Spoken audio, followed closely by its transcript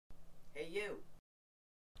you.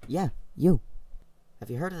 Yeah, you. Have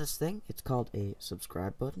you heard of this thing? It's called a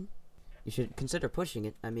subscribe button. You should consider pushing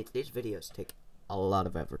it. I mean, these videos take a lot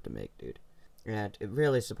of effort to make, dude. And it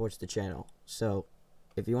really supports the channel. So,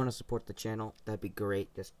 if you want to support the channel, that'd be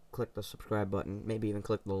great. Just click the subscribe button. Maybe even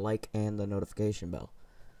click the like and the notification bell.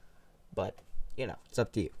 But, you know, it's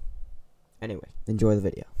up to you. Anyway, enjoy the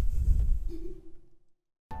video.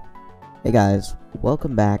 Hey guys,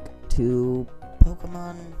 welcome back to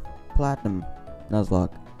Pokemon Platinum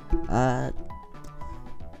Nuzlocke.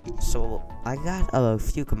 So I got a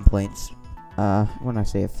few complaints. When I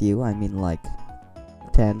say a few, I mean like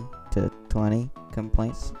 10 to 20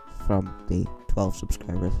 complaints from the 12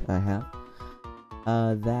 subscribers I have.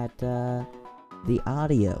 That the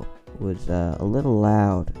audio was a little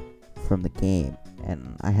loud from the game,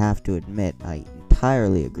 and I have to admit, I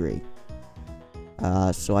entirely agree.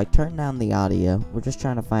 So I turned down the audio. We're just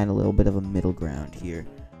trying to find a little bit of a middle ground here.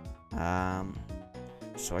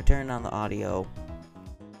 So I turned down the audio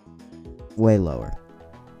way lower.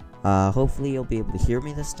 Hopefully you'll be able to hear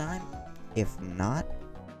me this time. If not,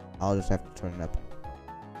 I'll just have to turn it up,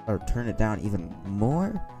 or turn it down even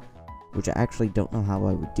more, which I actually don't know how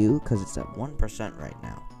I would do, because it's at 1% right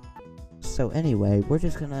now. So anyway, we're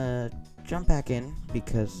just gonna jump back in,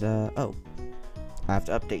 because, oh, I have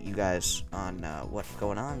to update you guys on, what's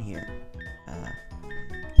going on here.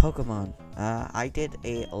 Pokemon. I did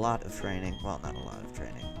a lot of training. Well, not a lot of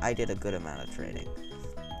training. I did a good amount of training.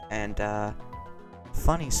 And,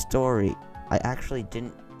 funny story, I actually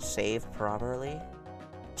didn't save properly,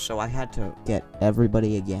 so I had to get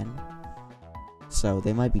everybody again. So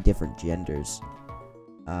they might be different genders.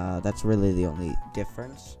 That's really the only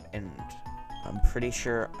difference, and I'm pretty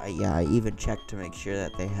sure, I even checked to make sure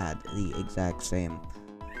that they had the exact same,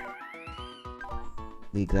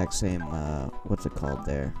 what's it called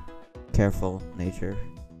there? Careful nature.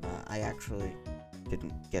 I actually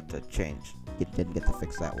didn't get to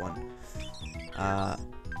fix that one.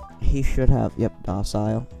 He should have, yep,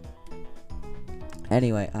 docile.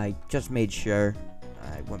 Anyway, I just made sure,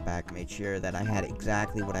 I went back and made sure that I had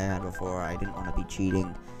exactly what I had before. I didn't want to be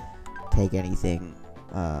cheating, take any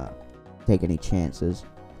chances.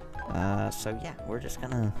 So yeah, we're just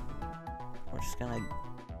gonna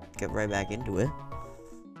get right back into it.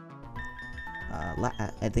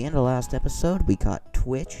 At the end of the last episode, we caught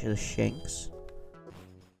Twitch the Shanks,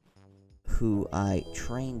 who I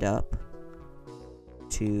trained up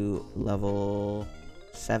to level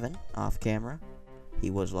 7 off camera.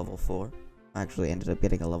 He was level 4. I actually ended up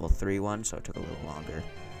getting a level 3 one, so it took a little longer.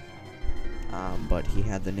 But he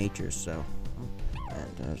had the nature, so.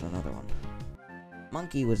 And there's another one.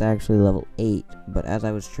 Monkee was actually level 8, but as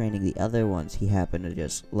I was training the other ones, he happened to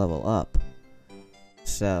just level up.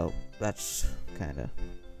 So, that's kinda,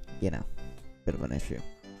 you know, bit of an issue.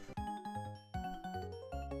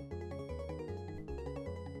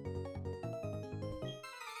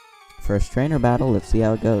 First trainer battle, let's see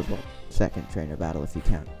how it goes. Well, second trainer battle if you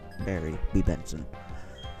count Barry B. Benson.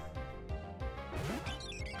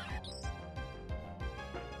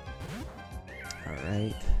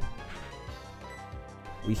 Alright.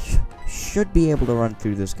 We should be able to run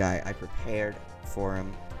through this guy. I prepared for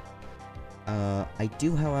him. I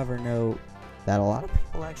do, however, know that a lot of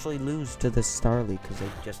people actually lose to this Starly because they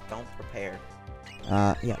just don't prepare.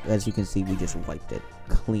 Yeah, as you can see, we just wiped it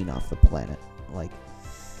clean off the planet. Like,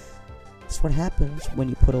 that's what happens when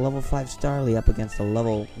you put a level 5 Starly up against a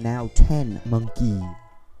level now 10 Monkee.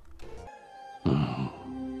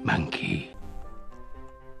 Monkee.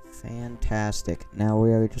 Fantastic. Now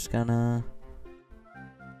we are just gonna...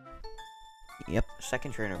 Yep,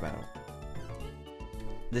 second trainer battle.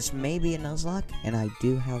 This may be a Nuzlocke, and I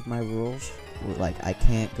do have my rules. Like, I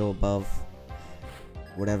can't go above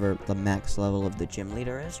whatever the max level of the gym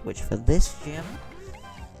leader is, which for this gym,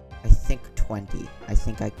 I think 20. I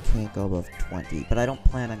think I can't go above 20, but I don't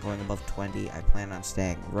plan on going above 20. I plan on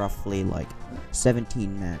staying roughly like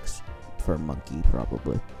 17 max for Monkee,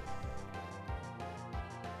 probably.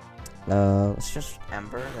 It's just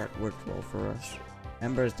Ember that worked well for us.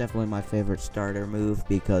 Ember is definitely my favorite starter move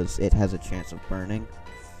because it has a chance of burning.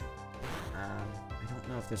 I don't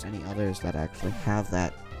know if there's any others that actually have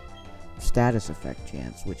that status effect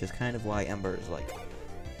chance, which is kind of why Ember is like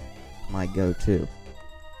my go-to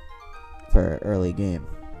for early game.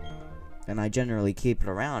 And I generally keep it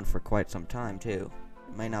around for quite some time too.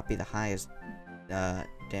 It might not be the highest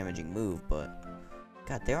damaging move, but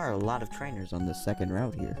god, there are a lot of trainers on this second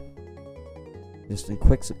route here. Just in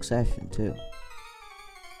quick succession too.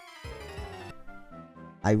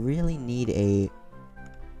 I really need a...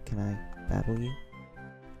 Can I babble you?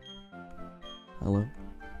 Hello?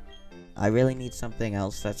 I really need something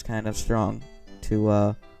else that's kind of strong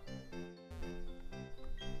to,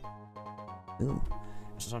 ooh.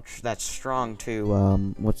 That's strong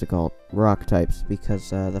to, what's it called? Rock types,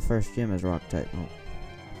 because, the first gym is rock type. Oh.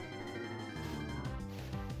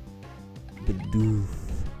 Bidoof.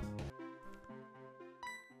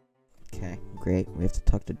 Okay, great. We have to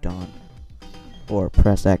talk to Dawn. Or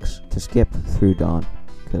press X to skip through Dawn,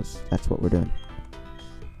 because that's what we're doing.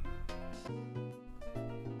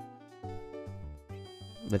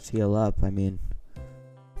 Let's heal up. I mean,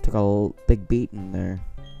 took a big beating there.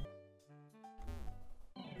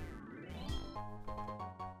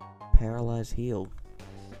 Paralyzed heal.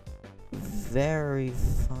 Very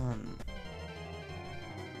fun.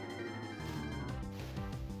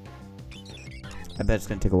 I bet it's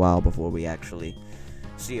gonna take a while before we actually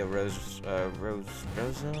see a what's,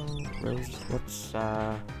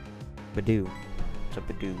 Badoo. It's a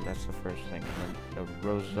Badoo, that's the first thing, and then a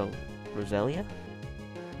Roselia?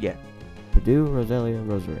 Yeah. Badoo, Roselia,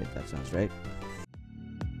 Roserade, that sounds right.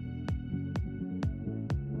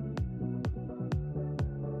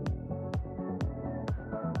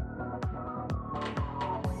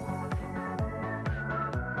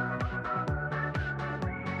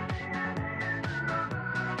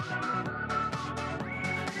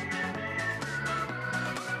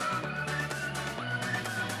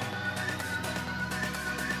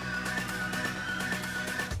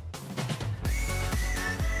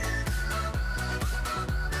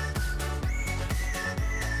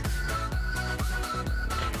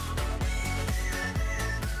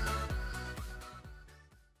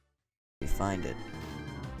 Find it.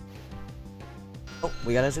 Oh,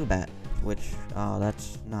 we got a Zubat, which,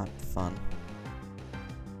 that's not fun.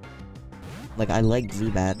 Like, I like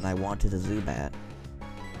Zubat, and I wanted a Zubat.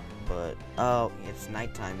 But, oh, it's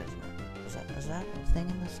nighttime, isn't it? Is that a thing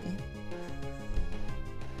in this game?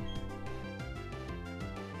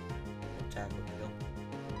 Tackle kill.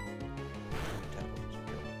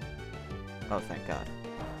 Oh, thank God.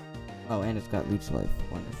 Oh, and it's got Leech Life.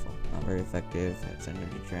 Wonderful. Not very effective. It's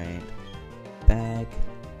energy drained. Bag.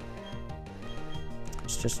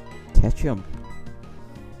 Let's just catch him.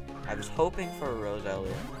 I was hoping for a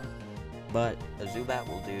Roselia, but a Zubat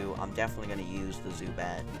will do. I'm definitely going to use the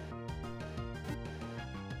Zubat.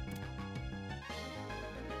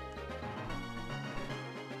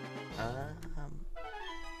 Let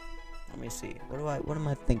me see. What am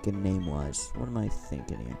I thinking name-wise? What am I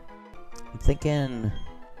thinking here? I'm thinking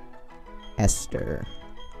Esther.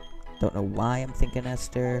 Don't know why I'm thinking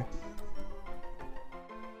Esther,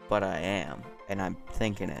 but I am, and I'm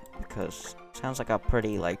thinking it because it sounds like a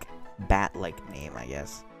pretty, like, bat-like name, I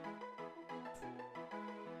guess.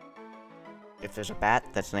 If there's a bat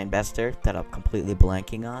that's named Esther that I'm completely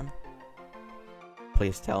blanking on,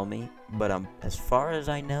 please tell me. But as far as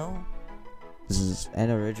I know, this is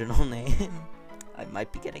an original name. I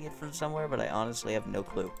might be getting it from somewhere, but I honestly have no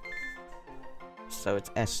clue. So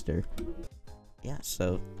it's Esther. Yeah,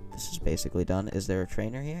 so this is basically done. Is there a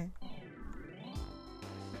trainer here?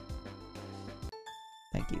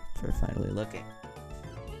 Thank you for finally looking.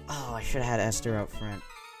 Oh, I should have had Esther out front.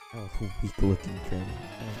 Oh, weak-looking trainer.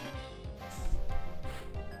 Oh.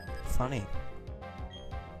 Funny.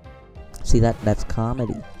 See, that's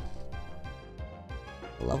comedy.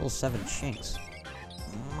 Level 7 Shinx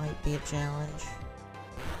might be a challenge,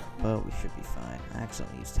 but we should be fine. I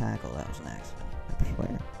accidentally used Tackle. That was an accident, I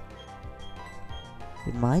swear.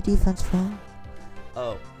 Did my defense fall?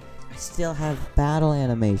 Oh, I still have battle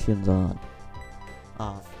animations off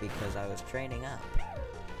because I was training up,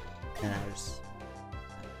 and I was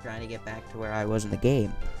trying to get back to where I was in the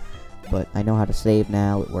game. But I know how to save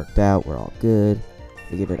now. It worked out. We're all good.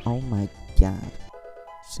 Figured it. Oh my god.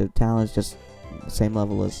 So Talon's just the same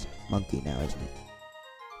level as Monkee now, isn't it?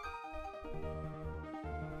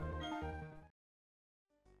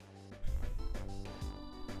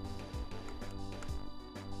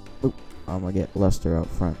 Oop. I'm gonna get Lester out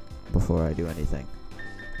front before I do anything.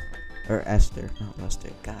 Or Esther, not Lester.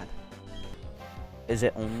 God. Is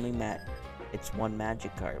it only it's one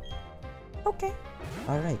Magikarp. Okay.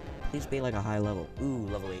 Alright. Please be like a high level. Ooh,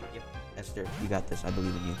 level 8. Yep. Esther, you got this. I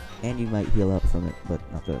believe in you. And you might heal up from it, but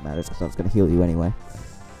not that it matters because I was going to heal you anyway.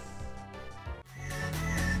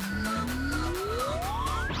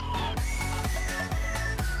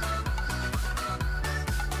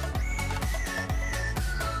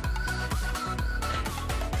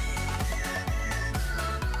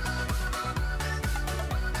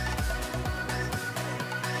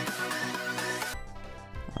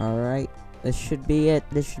 Alright, this should be it.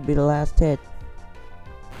 This should be the last hit.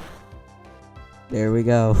 There we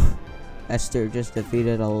go. Esther just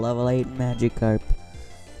defeated a level 8 Magikarp.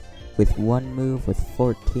 with one move with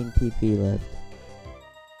 14 PP left.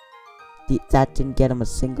 That didn't get him a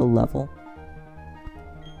single level.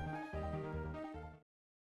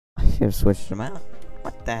 I should have switched him out.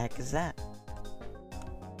 What the heck is that?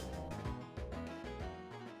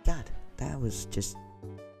 God, that was just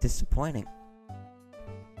disappointing.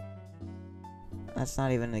 That's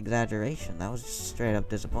not even an exaggeration. That was just straight up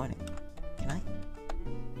disappointing. Can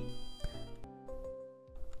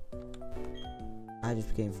I just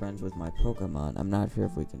became friends with my Pokemon. I'm not sure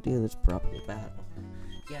if we can do this properly battle.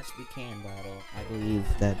 Yes, we can battle. I believe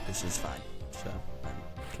that this is fine. So,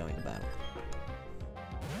 I'm going to battle.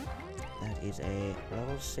 That is a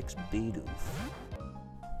level 6 Bidoof.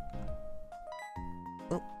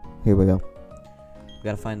 Oh, here we go. We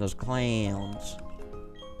gotta find those clowns.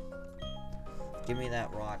 Give me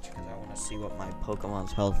that watch, because I want to see what my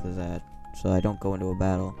Pokemon's health is at, so I don't go into a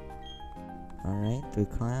battle. Alright, 3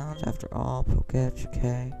 clowns after all. Poketch,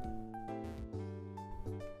 okay.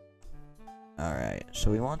 Alright,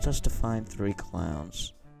 so he wants us to find 3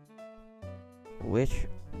 clowns. Which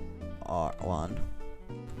are... 1.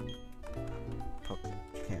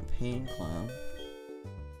 Campaign clown.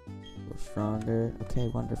 We're stronger.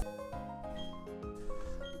 Okay, wonderful.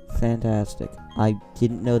 Fantastic. I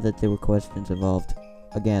didn't know that there were questions involved.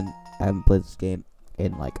 Again, I haven't played this game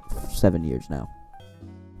in like 7 years now.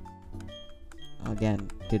 Again,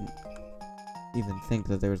 didn't even think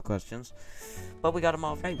that there was questions. But we got them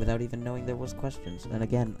all right without even knowing there was questions. And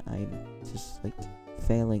again, I'm just like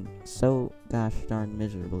failing so gosh darn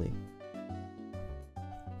miserably.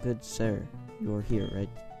 Good sir, you're here, right?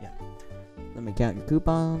 Yeah. Let me count your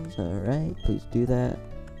coupons. Alright, please do that.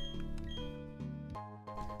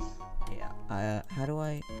 Yeah, how do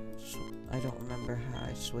I don't remember how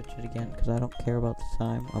I switch it again, because I don't care about the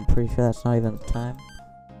time. I'm pretty sure that's not even the time.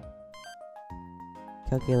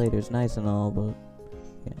 Calculator's nice and all, but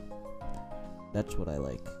yeah. That's what I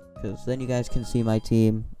like. Because then you guys can see my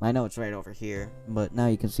team. I know it's right over here, but now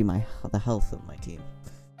you can see the health of my team.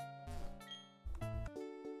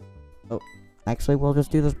 Oh, actually, we'll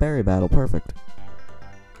just do this berry battle. Perfect.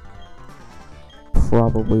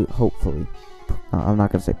 Probably, hopefully. I'm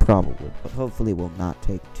not gonna say probably, but hopefully will not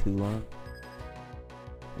take too long.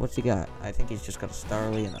 What's he got? I think he's just got a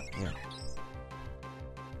Starly and a, yeah.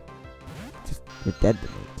 Just, you're dead to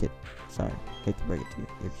me, kid. Sorry, hate to break it to you.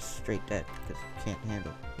 You're just straight dead, because you can't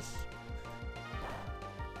handle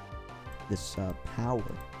this power.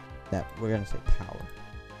 That, we're gonna say power.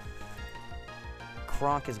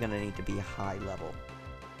 Kronk is gonna need to be high level,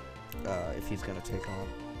 if he's gonna take on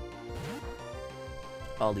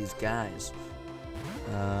all these guys.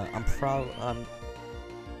 I'm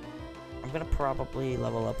gonna probably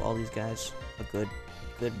level up all these guys a good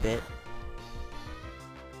bit.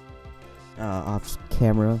 Off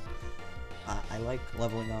camera. I like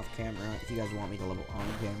leveling off camera. If you guys want me to level on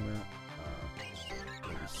camera,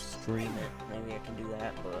 maybe stream it. Maybe I can do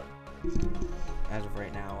that, but as of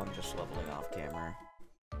right now, I'm just leveling off camera.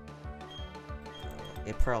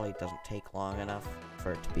 It probably doesn't take long enough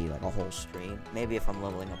for it to be like a whole stream. Maybe if I'm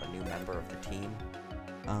leveling up a new member of the team,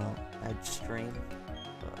 I'd stream.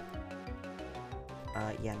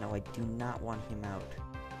 But, yeah, no, I do not want him out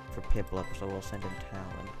for Piplup, so we'll send him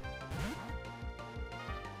Talon.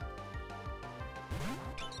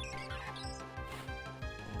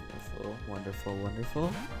 Wonderful, wonderful,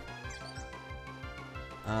 wonderful.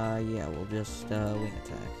 Yeah, we'll just, wing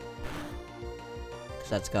attack. Because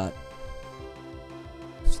that's got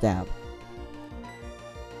stab.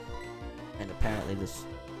 And apparently this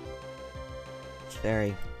is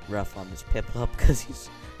very rough on this Piplup because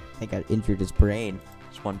I think I injured his brain.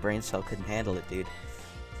 His one brain cell couldn't handle it, dude.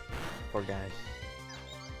 Poor guy.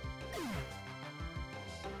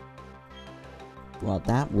 Well,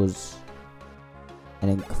 that was an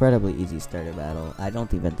incredibly easy starter battle. I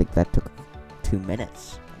don't even think that took 2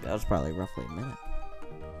 minutes. That was probably roughly a minute.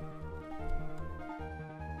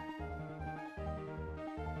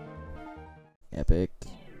 Epic.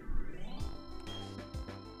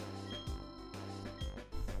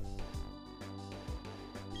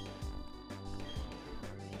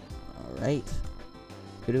 Alright.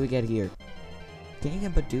 Who do we get here? Can you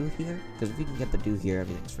get Badoo here? Because if you can get Badoo here,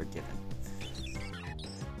 everything's forgiven.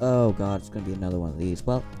 Oh god, it's gonna be another one of these.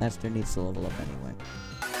 Well, Esther needs to level up anyway.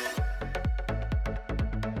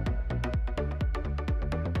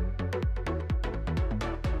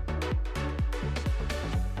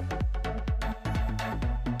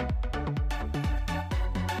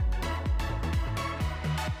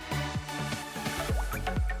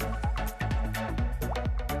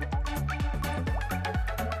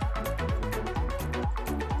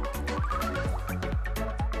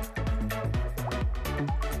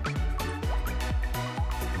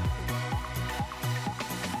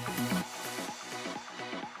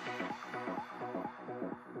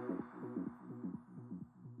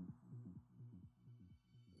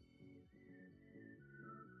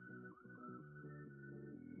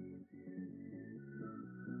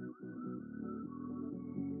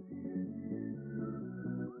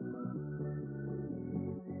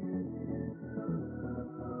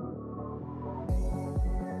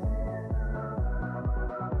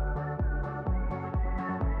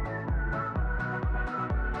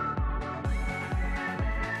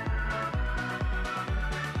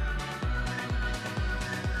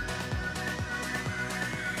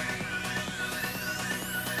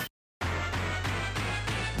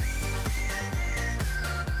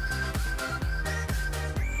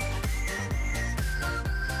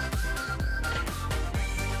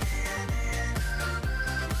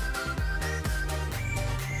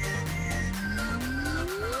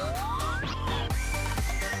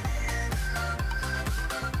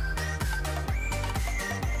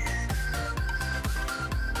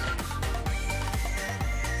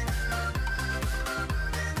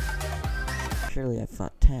 surely I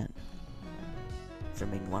fought 10.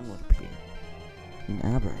 Assuming one would appear. And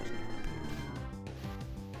Aber hasn't appeared.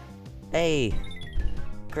 Hey!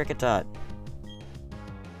 Cricket Tot.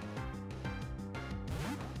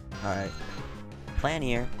 Alright. Plan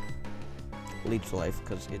here. Leech Life,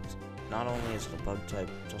 because it's not only is it a bug type,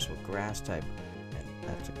 it's also a grass type. And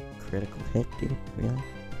that's a critical hit, dude. Really?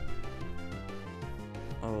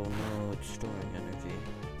 Oh no, it's storing energy.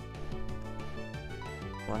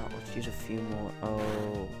 Well, let's use a few more.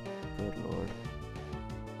 Oh, good lord.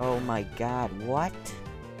 Oh my god, what?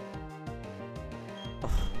 Ugh.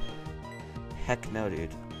 Heck no,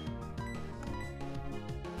 dude.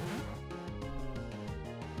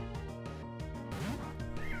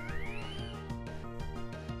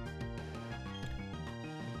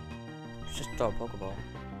 Just throw a Pokeball.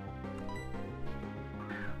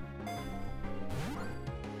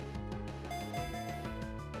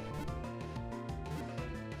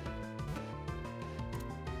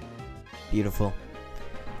 Beautiful.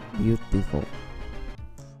 Beautiful.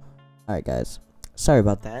 Alright, guys. Sorry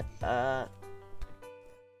about that.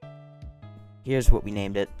 Here's what we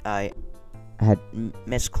named it. I had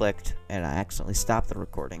misclicked and I accidentally stopped the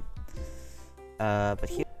recording. But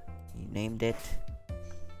here, we named it.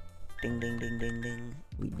 Ding, ding, ding, ding, ding.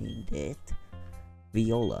 We named it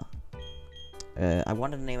Viola. I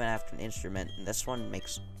wanted to name it after an instrument, and this one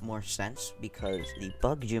makes more sense because the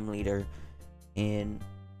bug gym leader in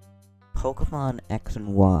Pokemon X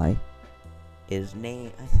and Y is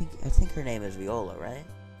named. I think her name is Viola, right?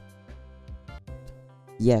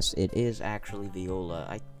 Yes, it is actually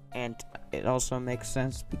Viola. And it also makes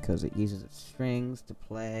sense because it uses its strings to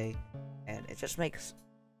play, and it just makes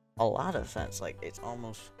a lot of sense. Like, it's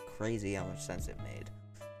almost crazy how much sense it made.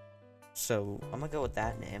 So I'm gonna go with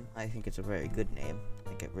that name. I think it's a very good name. I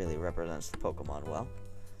think it really represents the Pokemon well.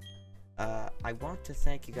 I want to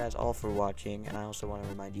thank you guys all for watching, and I also want to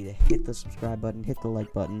remind you to hit the subscribe button, hit the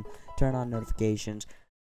like button, turn on notifications.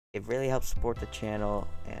 It really helps support the channel,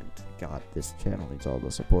 and God, this channel needs all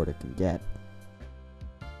the support it can get.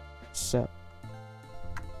 So,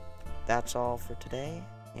 that's all for today,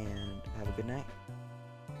 and have a good night.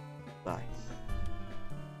 Bye.